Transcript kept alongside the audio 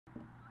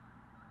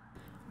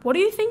What do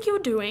you think you're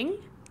doing?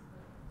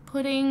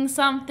 Putting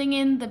something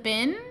in the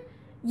bin?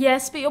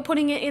 Yes, but you're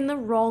putting it in the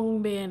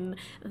wrong bin.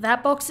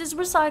 That box is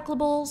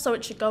recyclable, so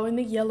it should go in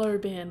the yellow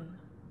bin.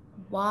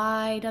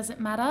 Why does it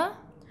matter?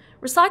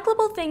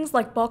 Recyclable things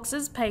like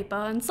boxes, paper,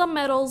 and some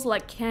metals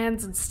like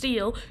cans and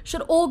steel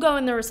should all go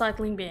in the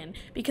recycling bin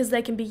because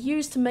they can be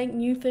used to make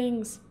new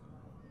things.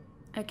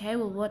 Okay,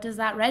 well, what does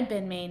that red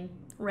bin mean?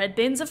 Red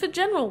bins are for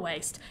general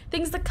waste,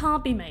 things that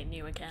can't be made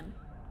new again.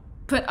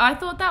 But I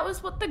thought that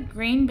was what the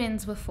green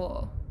bins were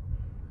for.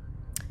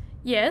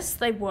 Yes,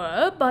 they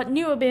were, but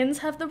newer bins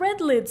have the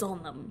red lids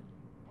on them.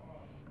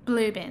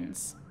 Blue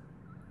bins.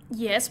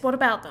 Yes, what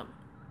about them?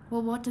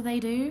 Well, what do they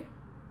do?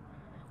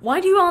 Why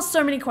do you ask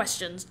so many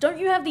questions? Don't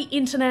you have the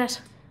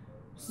internet?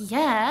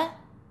 Yeah,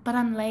 but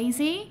I'm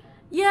lazy.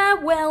 Yeah,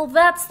 well,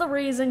 that's the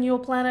reason your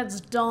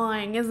planet's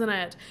dying, isn't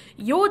it?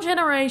 Your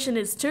generation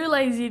is too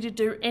lazy to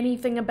do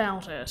anything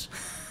about it.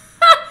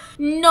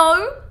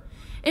 No!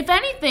 If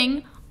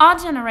anything, our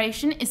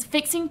generation is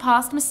fixing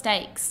past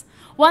mistakes.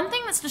 One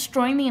thing that's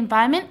destroying the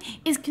environment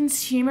is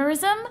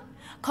consumerism.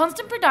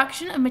 Constant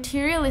production of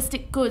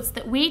materialistic goods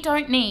that we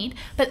don't need,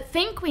 but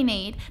think we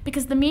need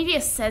because the media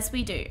says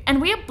we do,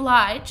 and we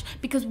oblige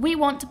because we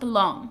want to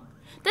belong.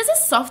 There's a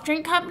soft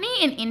drink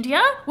company in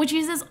India which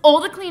uses all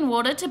the clean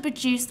water to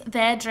produce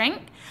their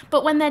drink,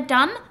 but when they're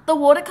done, the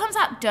water comes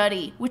out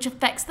dirty, which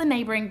affects the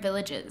neighbouring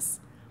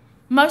villages.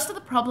 Most of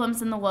the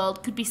problems in the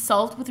world could be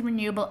solved with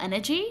renewable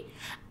energy,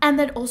 and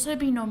there'd also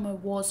be no more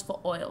wars for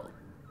oil.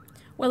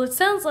 Well, it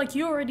sounds like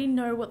you already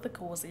know what the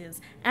cause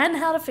is and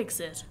how to fix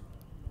it.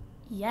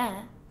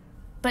 Yeah,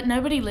 but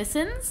nobody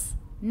listens?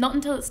 Not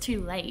until it's too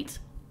late.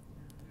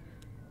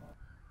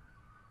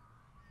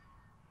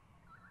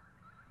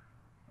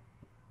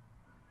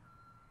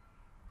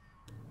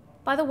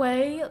 By the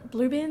way,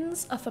 blue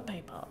bins are for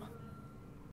paper.